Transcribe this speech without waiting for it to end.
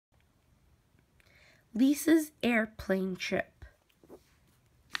Lisa's airplane trip.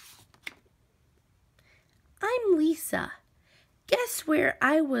 I'm Lisa. Guess where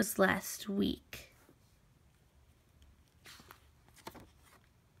I was last week?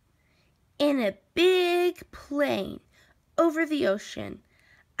 In a big plane over the ocean.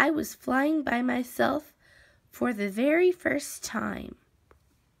 I was flying by myself for the very first time.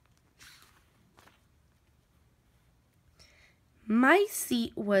 My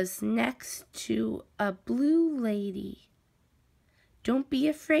seat was next to a blue lady. Don't be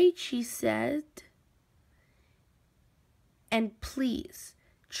afraid, she said. And please,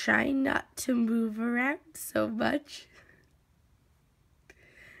 try not to move around so much.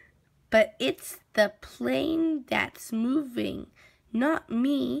 But it's the plane that's moving, not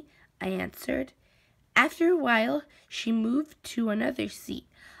me, I answered. After a while, she moved to another seat.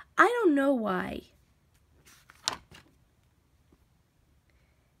 I don't know why.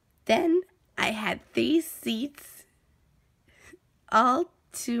 Then I had 3 seats all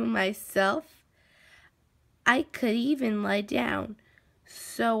to myself. I could even lie down,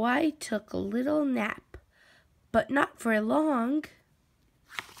 so I took a little nap, but not for long,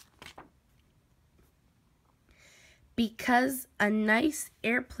 because a nice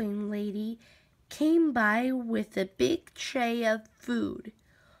airplane lady came by with a big tray of food.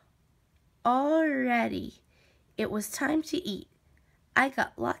 All ready. It was time to eat. I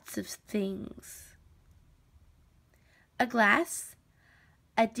got lots of things. A glass,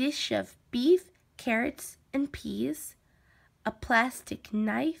 a dish of beef, carrots, and peas, a plastic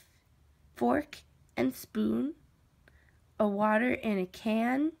knife, fork, and spoon, a water in a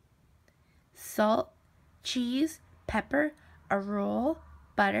can, salt, cheese, pepper, a roll,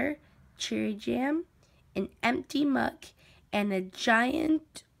 butter, cherry jam, an empty mug, and a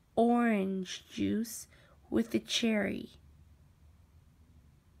giant orange juice with a cherry.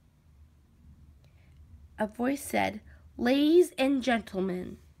 A voice said, "Ladies and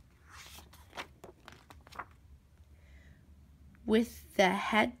gentlemen." With the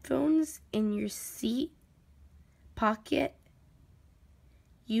headphones in your seat pocket,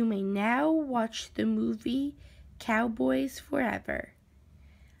 you may now watch the movie Cowboys Forever.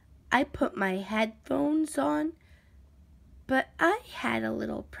 I put my headphones on, but I had a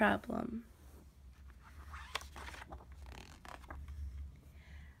little problem.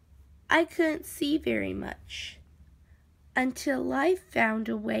 I couldn't see very much until I found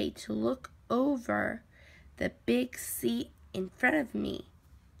a way to look over the big seat in front of me.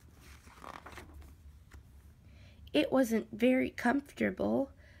 It wasn't very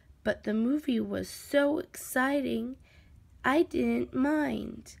comfortable, but the movie was so exciting, I didn't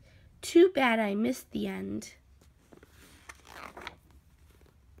mind. Too bad I missed the end.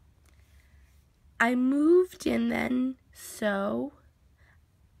 I moved and then so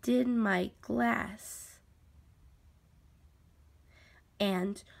did my glass.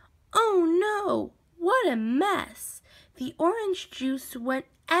 And, oh no, what a mess! The orange juice went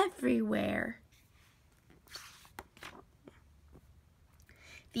everywhere.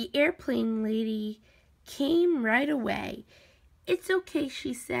 The airplane lady came right away. "It's okay,"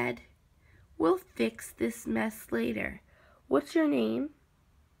 she said. "We'll fix this mess later. What's your name?"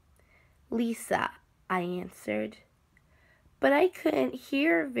 "Lisa," I answered. But I couldn't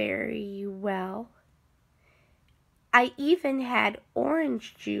hear very well. I even had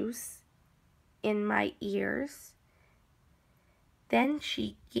orange juice in my ears. Then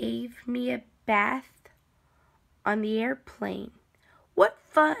she gave me a bath on the airplane. What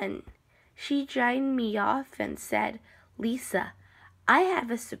fun! She dried me off and said, "Lisa, I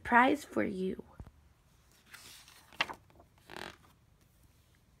have a surprise for you."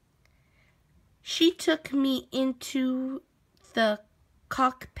 She took me into the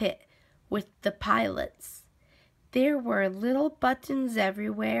cockpit with the pilots. There were little buttons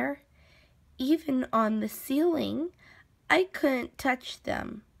everywhere. Even on the ceiling, I couldn't touch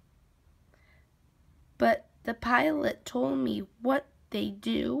them. But the pilot told me what they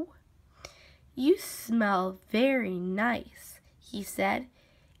do. "You smell very nice," he said.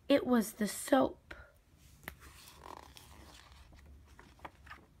 It was the soap.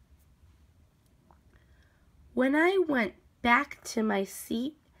 When I went back to my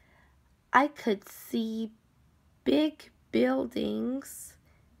seat, I could see big buildings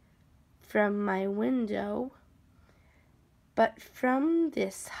from my window, but from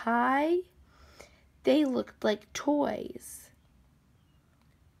this high, they looked like toys.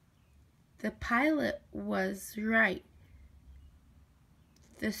 The pilot was right.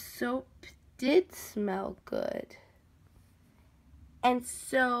 The soap did smell good. And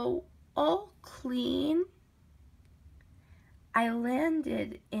so, all clean, I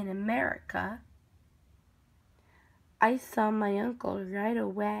landed in America I saw my uncle right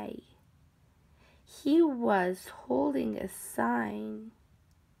away. He was holding a sign.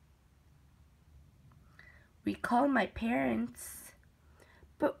 We called my parents,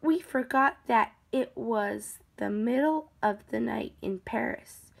 but we forgot that it was the middle of the night in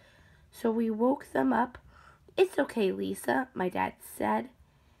Paris. So we woke them up. "It's okay, Lisa," my dad said.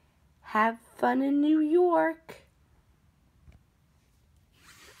 "Have fun in New York."